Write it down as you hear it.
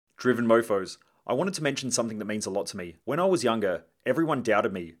Driven mofos. I wanted to mention something that means a lot to me. When I was younger, everyone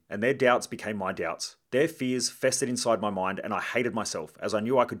doubted me, and their doubts became my doubts. Their fears festered inside my mind, and I hated myself, as I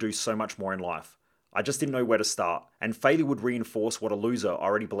knew I could do so much more in life. I just didn't know where to start, and failure would reinforce what a loser I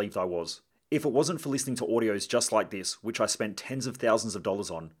already believed I was. If it wasn't for listening to audios just like this, which I spent tens of thousands of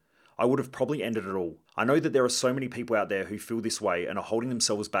dollars on, I would have probably ended it all. I know that there are so many people out there who feel this way and are holding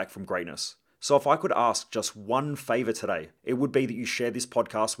themselves back from greatness. So if I could ask just one favor today, it would be that you share this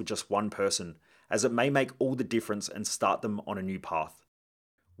podcast with just one person, as it may make all the difference and start them on a new path.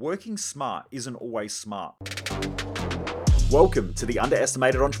 Working smart isn't always smart. Welcome to The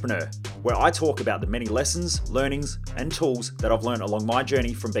Underestimated Entrepreneur, where I talk about the many lessons, learnings, and tools that I've learned along my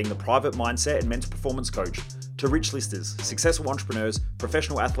journey from being the private mindset and mental performance coach to rich listers, successful entrepreneurs,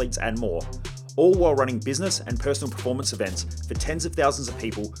 professional athletes, and more, all while running business and personal performance events for tens of thousands of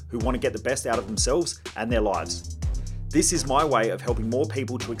people who want to get the best out of themselves and their lives. This is my way of helping more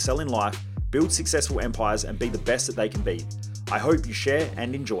people to excel in life, build successful empires, and be the best that they can be. I hope you share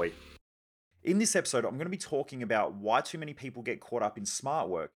and enjoy. In this episode, I'm going to be talking about why too many people get caught up in smart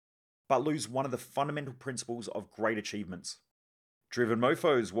work, but lose one of the fundamental principles of great achievements. Driven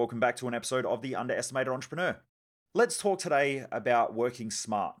mofos, welcome back to an episode of The Underestimated Entrepreneur. Let's talk today about working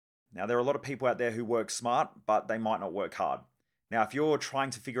smart. Now, there are a lot of people out there who work smart, but they might not work hard. Now, if you're trying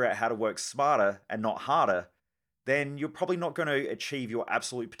to figure out how to work smarter and not harder, then you're probably not going to achieve your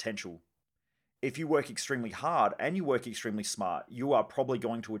absolute potential. If you work extremely hard and you work extremely smart, you are probably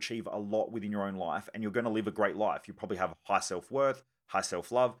going to achieve a lot within your own life and you're going to live a great life. You probably have high self-worth, high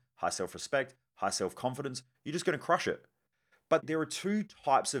self-love, high self-respect, high self-confidence. You're just going to crush it. But there are two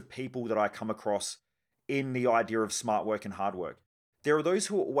types of people that I come across in the idea of smart work and hard work. There are those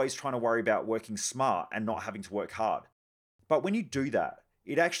who are always trying to worry about working smart and not having to work hard. But when you do that,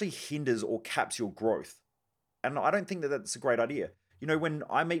 it actually hinders or caps your growth. And I don't think that that's a great idea. You know, when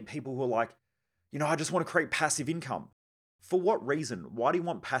I meet people who are like, I just want to create passive income. For what reason? Why do you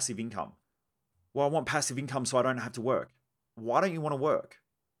want passive income? Well, I want passive income so I don't have to work. Why don't you want to work?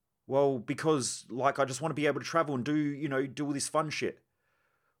 Well, because I just want to be able to travel and do all this fun shit.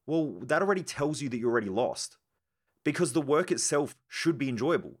 Well, that already tells you that you're already lost. Because the work itself should be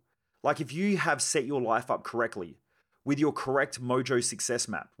enjoyable. Like if you have set your life up correctly with your correct Mojo success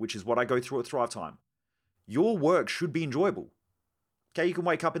map, which is what I go through at Thrive Time, your work should be enjoyable. Okay, you can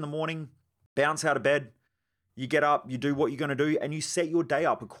wake up in the morning, bounce out of bed, you get up, you do what you're going to do, and you set your day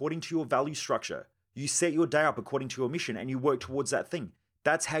up according to your value structure. You set your day up according to your mission and you work towards that thing.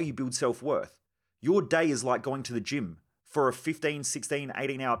 That's how you build self-worth. Your day is like going to the gym for a 15, 16,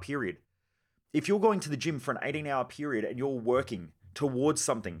 18-hour period. If you're going to the gym for an 18-hour period and you're working towards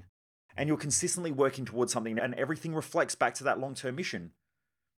something, and you're consistently working towards something and everything reflects back to that long-term mission,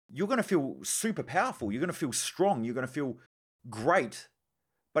 you're going to feel super powerful. You're going to feel strong. You're going to feel great.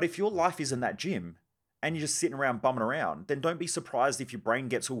 But if your life is in that gym and you're just sitting around bumming around, then don't be surprised if your brain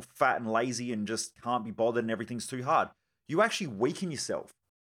gets all fat and lazy and just can't be bothered and everything's too hard. You actually weaken yourself.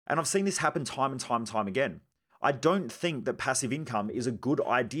 And I've seen this happen time and time again. I don't think that passive income is a good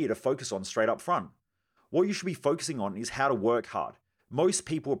idea to focus on straight up front. What you should be focusing on is how to work hard. Most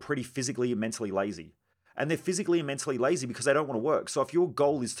people are pretty physically and mentally lazy. And they're physically and mentally lazy because they don't want to work. So if your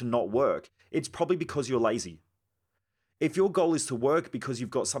goal is to not work, it's probably because you're lazy. If your goal is to work because you've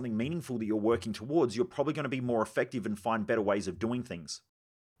got something meaningful that you're working towards, you're probably going to be more effective and find better ways of doing things.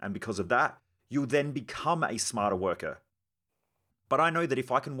 And because of that, you'll then become a smarter worker. But I know that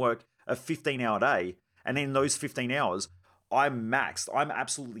if I can work a 15-hour day, and in those 15 hours, I'm maxed, I'm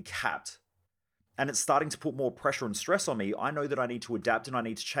absolutely capped, and it's starting to put more pressure and stress on me, I know that I need to adapt and I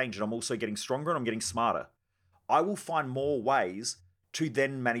need to change, and I'm also getting stronger and I'm getting smarter. I will find more ways to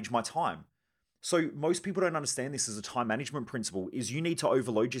then manage my time. So most people don't understand this as a time management principle, is you need to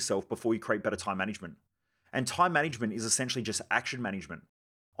overload yourself before you create better time management. And time management is essentially just action management.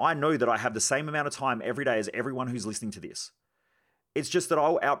 I know that I have the same amount of time every day as everyone who's listening to this. It's just that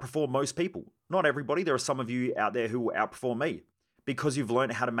I'll outperform most people. Not everybody. There are some of you out there who will outperform me because you've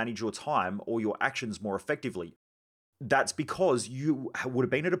learned how to manage your time or your actions more effectively. That's because you would have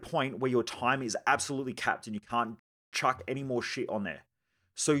been at a point where your time is absolutely capped and you can't chuck any more shit on there.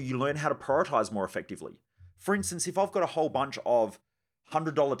 So you learn how to prioritize more effectively. For instance, if I've got a whole bunch of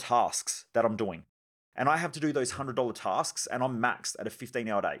 $100 tasks that I'm doing, and I have to do those $100 tasks, and I'm maxed at a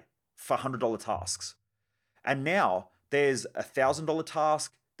 15-hour day for $100 tasks. And now there's a $1,000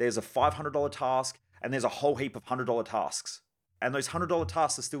 task, there's a $500 task, and there's a whole heap of $100 tasks. And those $100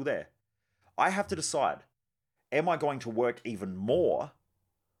 tasks are still there. I have to decide, am I going to work even more,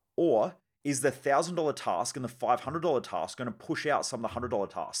 or is the $1,000 task and the $500 task going to push out some of the $100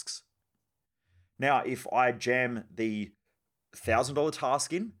 tasks? Now, if I jam the $1,000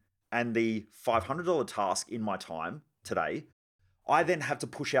 task in and the $500 task in my time today, I then have to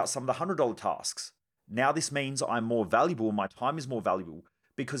push out some of the $100 tasks. Now this means I'm more valuable, my time is more valuable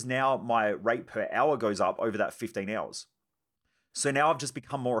because now my rate per hour goes up over that 15 hours. So now I've just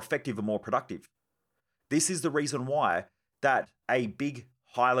become more effective and more productive. This is the reason why that a big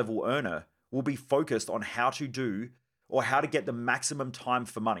high-level earner will be focused on how to do or how to get the maximum time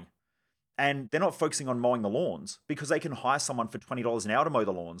for money. And they're not focusing on mowing the lawns because they can hire someone for $20 an hour to mow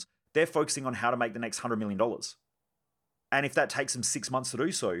the lawns. They're focusing on how to make the next $100 million. And if that takes them 6 months to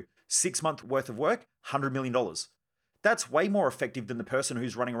do so, 6 months worth of work, $100 million. That's way more effective than the person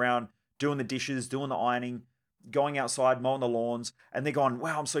who's running around doing the dishes, doing the ironing, going outside, mowing the lawns, and they're going,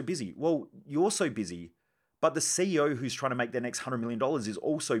 wow, I'm so busy. Well, you're so busy, but the CEO who's trying to make their next $100 million is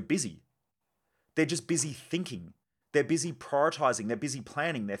also busy. They're just busy thinking. They're busy prioritizing. They're busy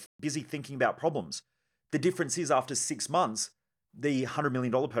planning. They're busy thinking about problems. The difference is after 6 months, the $100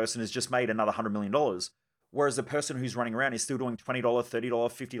 million person has just made another $100 million, whereas the person who's running around is still doing $20, $30,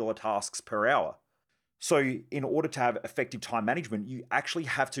 $50 tasks per hour. So in order to have effective time management, you actually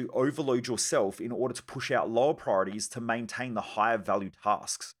have to overload yourself in order to push out lower priorities to maintain the higher value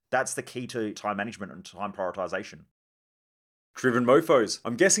tasks. That's the key to time management and time prioritization. Driven Mofos.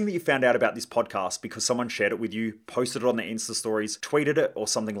 I'm guessing that you found out about this podcast because someone shared it with you, posted it on their Insta stories, tweeted it, or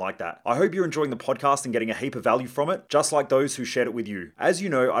something like that. I hope you're enjoying the podcast and getting a heap of value from it, just like those who shared it with you. As you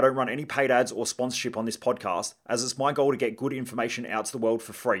know, I don't run any paid ads or sponsorship on this podcast, as it's my goal to get good information out to the world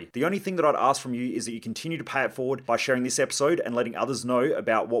for free. The only thing that I'd ask from you is that you continue to pay it forward by sharing this episode and letting others know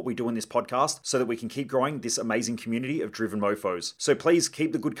about what we do in this podcast so that we can keep growing this amazing community of Driven Mofos. So please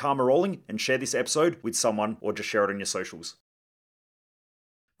keep the good karma rolling and share this episode with someone or just share it on your socials.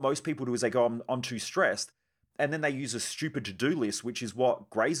 Most people do is they go, I'm too stressed. And then they use a stupid to-do list, which is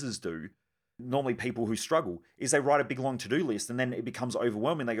what grazers do. Normally people who struggle is they write a big long to-do list and then it becomes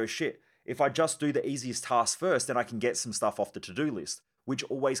overwhelming. They go, shit, if I just do the easiest task first, then I can get some stuff off the to-do list, which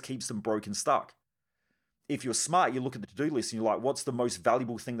always keeps them broke and stuck. If you're smart, you look at the to-do list and you're like, what's the most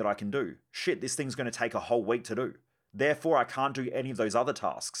valuable thing that I can do? Shit, this thing's going to take a whole week to do. Therefore, I can't do any of those other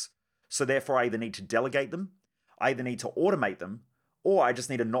tasks. So therefore, I either need to delegate them, I either need to automate them, or I just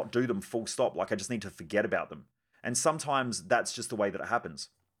need to not do them full stop. Like I just need to forget about them. And sometimes that's just the way that it happens.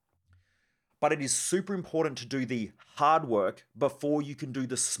 But it is super important to do the hard work before you can do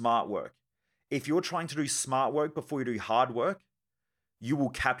the smart work. If you're trying to do smart work before you do hard work, you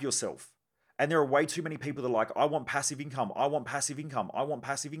will cap yourself. And there are way too many people that are like, I want passive income. I want passive income. I want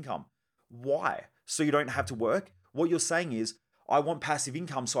passive income. Why? So you don't have to work? What you're saying is, I want passive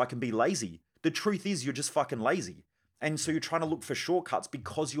income so I can be lazy. The truth is you're just fucking lazy. And so you're trying to look for shortcuts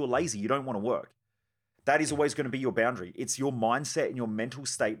because you're lazy. You don't want to work. That is always going to be your boundary. It's your mindset and your mental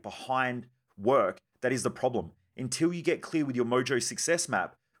state behind work that is the problem. Until you get clear with your Mojo Success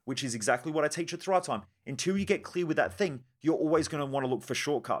Map, which is exactly what I teach at Thrive Time, until you get clear with that thing, you're always going to want to look for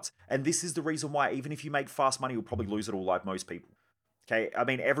shortcuts. And this is the reason why, even if you make fast money, you'll probably lose it all like most people. Okay, I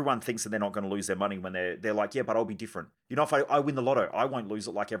mean, everyone thinks that they're not going to lose their money when they're like, yeah, but I'll be different. You know, if I win the lotto, I won't lose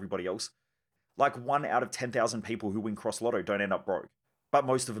it like everybody else. Like 1 out of 10,000 people who win cross lotto don't end up broke. But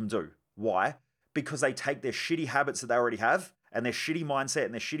most of them do. Why? Because they take their shitty habits that they already have and their shitty mindset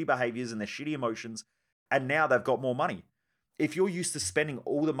and their shitty behaviors and their shitty emotions, and now they've got more money. If you're used to spending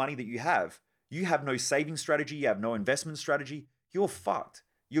all the money that you have no saving strategy, you have no investment strategy, you're fucked.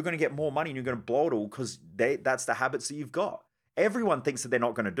 You're going to get more money and you're going to blow it all because that's the habits that you've got. Everyone thinks that they're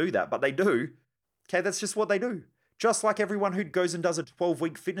not going to do that, but they do. Okay, that's just what they do. Just like everyone who goes and does a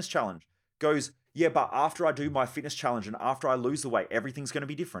 12-week fitness challenge goes, yeah, but after I do my fitness challenge and after I lose the weight, everything's going to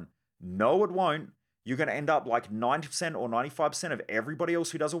be different. No, it won't. You're going to end up like 90% or 95% of everybody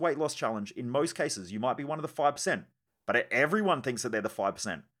else who does a weight loss challenge. In most cases, you might be one of the 5%, but everyone thinks that they're the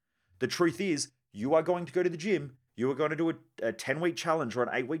 5%. The truth is, you are going to go to the gym, you are going to do a 10-week challenge or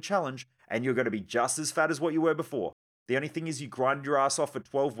an 8-week challenge, and you're going to be just as fat as what you were before. The only thing is you grinded your ass off for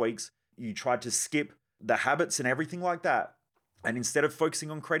 12 weeks, you tried to skip the habits and everything like that, and instead of focusing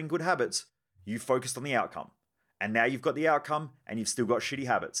on creating good habits, you focused on the outcome. And now you've got the outcome and you've still got shitty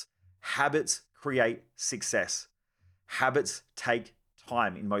habits. Habits create success. Habits take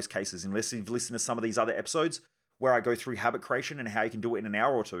time in most cases. Unless you've listened to some of these other episodes where I go through habit creation and how you can do it in an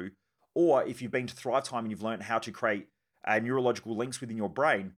hour or two. Or if you've been to Thrive Time and you've learned how to create neurological links within your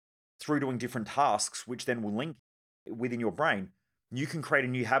brain through doing different tasks, which then will link within your brain, you can create a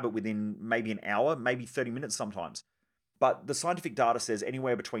new habit within maybe an hour, maybe 30 minutes sometimes. But the scientific data says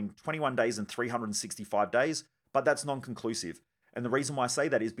anywhere between 21 days and 365 days, but that's non-conclusive. And the reason why I say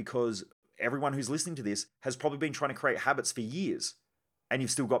that is because everyone who's listening to this has probably been trying to create habits for years, and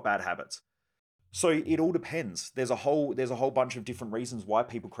you've still got bad habits. So it all depends. There's a whole bunch of different reasons why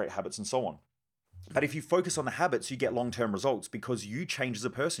people create habits and so on. But if you focus on the habits, you get long-term results because you change as a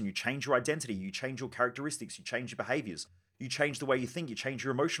person, you change your identity, you change your characteristics, you change your behaviors, you change the way you think, you change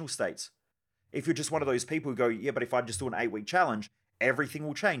your emotional states. If you're just one of those people who go, yeah, but if I just do an 8-week challenge, everything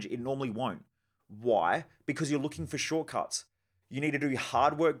will change. It normally won't. Why? Because you're looking for shortcuts. You need to do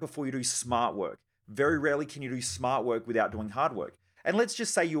hard work before you do smart work. Very rarely can you do smart work without doing hard work. And let's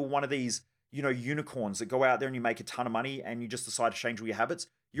just say you're one of these, unicorns that go out there and you make a ton of money and you just decide to change all your habits.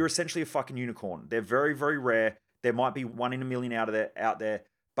 You're essentially a fucking unicorn. They're very, very rare. There might be one in a million out there,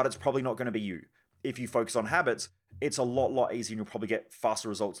 but it's probably not going to be you. If you focus on habits, it's a lot easier and you'll probably get faster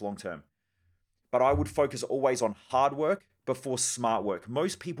results long term. But I would focus always on hard work before smart work.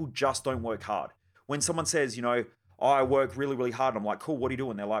 Most people just don't work hard. When someone says, I work really, really hard, and I'm like, cool, what are you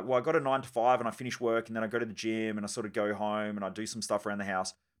doing? They're like, well, I got a 9 to 5 and I finish work and then I go to the gym and I sort of go home and I do some stuff around the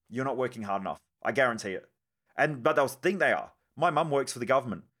house. You're not working hard enough. I guarantee it. But they'll think they are. My mum works for the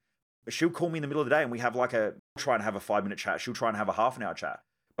government. She'll call me in the middle of the day and we have try and have a 5-minute chat. She'll try and have a half an hour chat.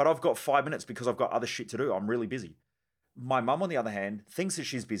 But I've got 5 minutes because I've got other shit to do. I'm really busy. My mum, on the other hand, thinks that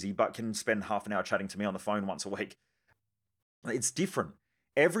she's busy, but can spend half an hour chatting to me on the phone once a week. It's different.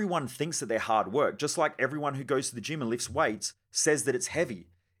 Everyone thinks that they're hard work, just like everyone who goes to the gym and lifts weights says that it's heavy.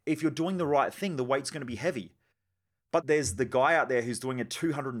 If you're doing the right thing, the weight's going to be heavy. But there's the guy out there who's doing a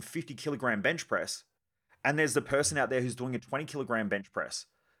 250 kilogram bench press, and there's the person out there who's doing a 20 kilogram bench press.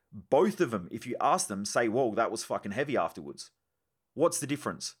 Both of them, if you ask them, say, whoa, that was fucking heavy afterwards. What's the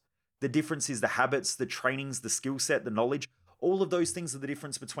difference? The difference is the habits, the trainings, the skill set, the knowledge. All of those things are the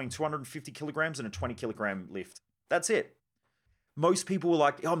difference between 250 kilograms and a 20 kilogram lift. That's it. Most people are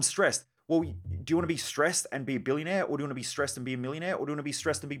like, oh, I'm stressed. Well, do you want to be stressed and be a billionaire? Or do you want to be stressed and be a millionaire? Or do you want to be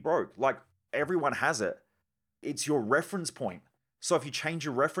stressed and be broke? Like, everyone has it. It's your reference point. So if you change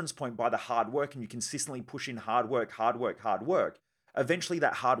your reference point by the hard work and you consistently push in hard work, eventually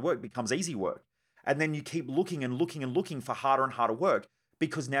that hard work becomes easy work. And then you keep looking and looking and looking for harder and harder work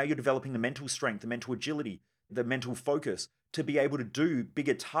because now you're developing the mental strength, the mental agility, the mental focus to be able to do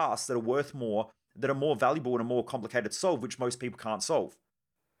bigger tasks that are worth more, that are more valuable and are more complicated to solve, which most people can't solve.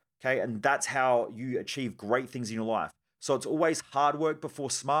 Okay, and that's how you achieve great things in your life. So it's always hard work before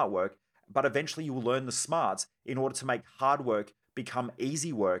smart work, but eventually you will learn the smarts in order to make hard work become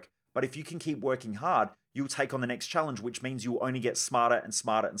easy work. But if you can keep working hard, you'll take on the next challenge, which means you'll only get smarter and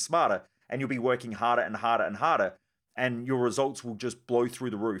smarter and smarter, and you'll be working harder and harder and harder, and your results will just blow through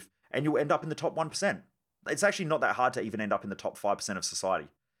the roof, and you'll end up in the top 1%. It's actually not that hard to even end up in the top 5% of society.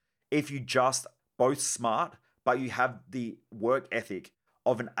 If you just both smart, but you have the work ethic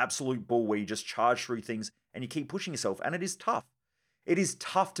of an absolute bull where you just charge through things and you keep pushing yourself. And it is tough. It is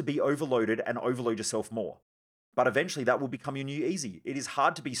tough to be overloaded and overload yourself more. But eventually that will become your new easy. It is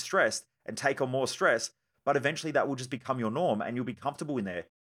hard to be stressed and take on more stress, but eventually that will just become your norm and you'll be comfortable in there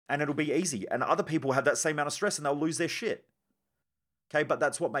and it'll be easy. And other people have that same amount of stress and they'll lose their shit. Okay, but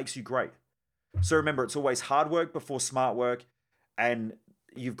that's what makes you great. So remember, it's always hard work before smart work, and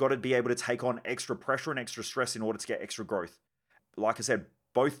you've got to be able to take on extra pressure and extra stress in order to get extra growth. Like I said,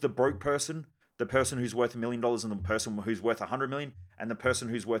 both the broke person, the person who's worth $1 million and the person who's worth 100 million and the person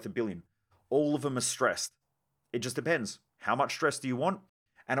who's worth $1 billion, all of them are stressed. It just depends. How much stress do you want?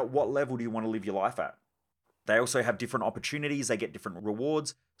 And at what level do you want to live your life at? They also have different opportunities. They get different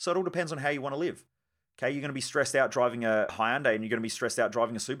rewards. So it all depends on how you want to live. Okay, you're going to be stressed out driving a Hyundai and you're going to be stressed out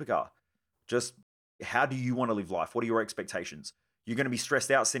driving a supercar. Just how do you want to live life? What are your expectations? You're going to be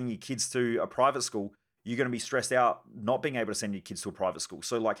stressed out sending your kids to a private school. You're going to be stressed out not being able to send your kids to a private school.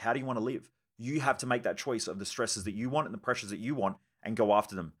 So like, how do you want to live? You have to make that choice of the stresses that you want and the pressures that you want and go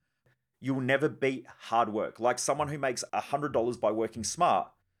after them. You will never beat hard work. Like someone who makes $100 by working smart,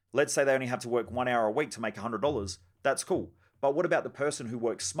 let's say they only have to work 1 hour a week to make $100. That's cool. But what about the person who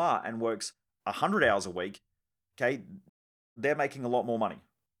works smart and works 100 hours a week? Okay, they're making a lot more money.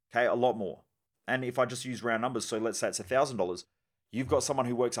 Okay, a lot more. And if I just use round numbers, so let's say it's $1,000, you've got someone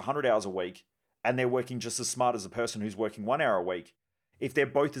who works 100 hours a week and they're working just as smart as the person who's working 1 hour a week. If they're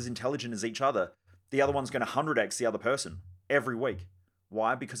both as intelligent as each other, the other one's going to 100x the other person every week.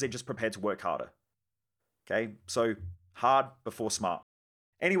 Why? Because they're just prepared to work harder. Okay, so hard before smart.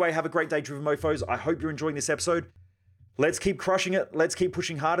 Anyway, have a great day, Driven Mofos. I hope you're enjoying this episode. Let's keep crushing it. Let's keep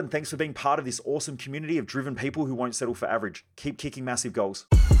pushing hard. And thanks for being part of this awesome community of driven people who won't settle for average. Keep kicking massive goals.